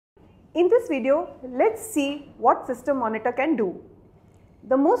In this video, let's see what System Monitor can do.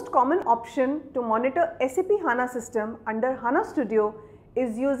 The most common option to monitor SAP HANA system under HANA Studio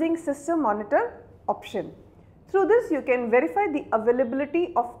is using System Monitor option. Through this, you can verify the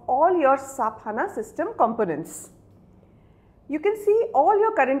availability of all your SAP HANA system components. You can see all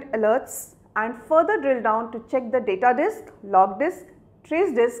your current alerts and further drill down to check the data disk, log disk,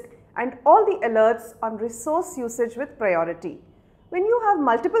 trace disk and all the alerts on resource usage with priority. When you have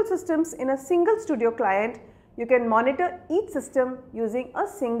multiple systems in a single Studio client, you can monitor each system using a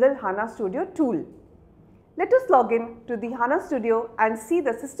single HANA Studio tool. Let us log in to the HANA Studio and see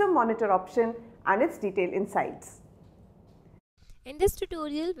the System Monitor option and its detailed insights. In this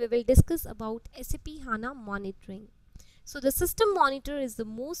tutorial, we will discuss about SAP HANA monitoring. So the System Monitor is the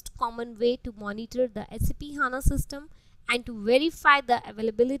most common way to monitor the SAP HANA system and to verify the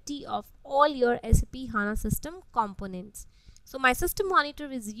availability of all your SAP HANA system components. So my System Monitor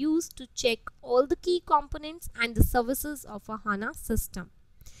is used to check all the key components and the services of a HANA system.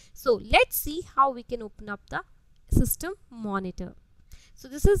 So let's see how we can open up the System Monitor. So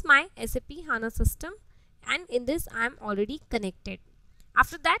this is my SAP HANA system and in this I am already connected.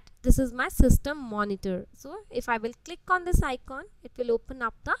 After that, this is my System Monitor. So if I will click on this icon, it will open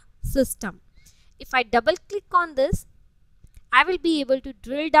up the system. If I double click on this, I will be able to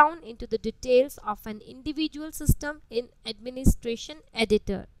drill down into the details of an individual system in Administration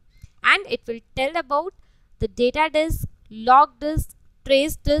Editor, and it will tell about the data disk, log disk,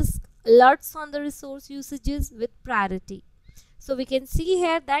 trace disk, alerts on the resource usages with priority. So we can see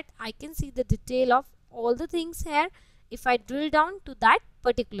here that I can see the detail of all the things here if I drill down to that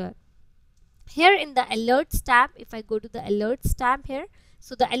particular. Here in the Alerts tab, if I go to the Alerts tab here,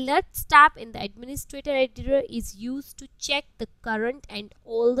 so the Alerts tab in the Administrator Editor is used to check the current and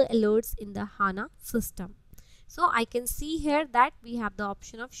all the alerts in the HANA system. So I can see here that we have the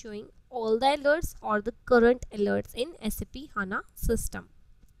option of showing all the alerts or the current alerts in SAP HANA system.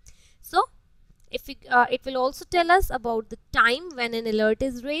 So if it will also tell us about the time when an alert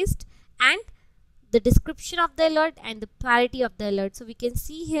is raised and the description of the alert and the priority of the alert. So we can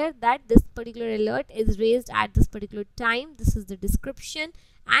see here that this particular alert is raised at this particular time. This is the description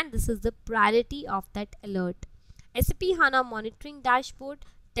and this is the priority of that alert. SAP HANA monitoring dashboard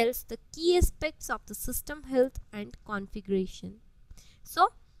tells the key aspects of the system health and configuration.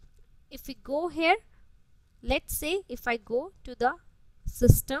 So if we go here, let's say if I go to the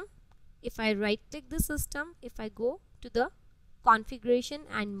system, if I right click the system, if I go to the configuration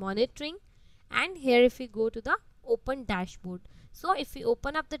and monitoring, and here if we go to the open dashboard. So if we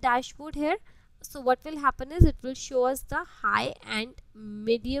open up the dashboard here, so what will happen is it will show us the high and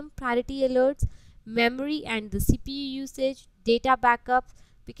medium priority alerts, memory and the CPU usage, data backups.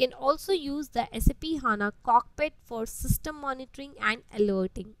 We can also use the SAP HANA cockpit for system monitoring and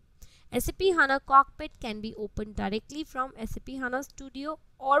alerting. SAP HANA cockpit can be opened directly from SAP HANA Studio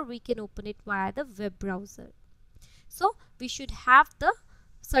or we can open it via the web browser. So we should have the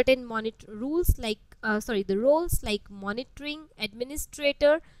certain roles like monitoring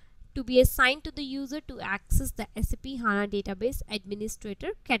administrator to be assigned to the user to access the SAP HANA database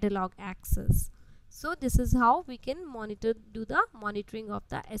administrator catalog access. So this is how we can do the monitoring of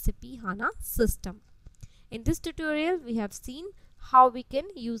the SAP HANA system. In this tutorial, we have seen how we can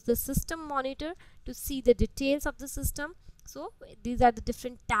use the System Monitor to see the details of the system. So these are the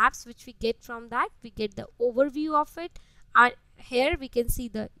different tabs which we get from that. We get the overview of it. And here we can see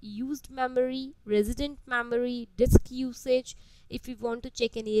the used memory, resident memory, disk usage. If we want to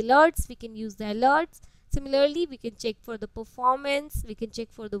check any alerts, we can use the alerts. Similarly, we can check for the performance, we can check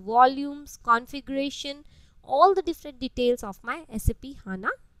for the volumes, configuration, all the different details of my SAP HANA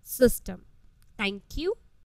system. Thank you.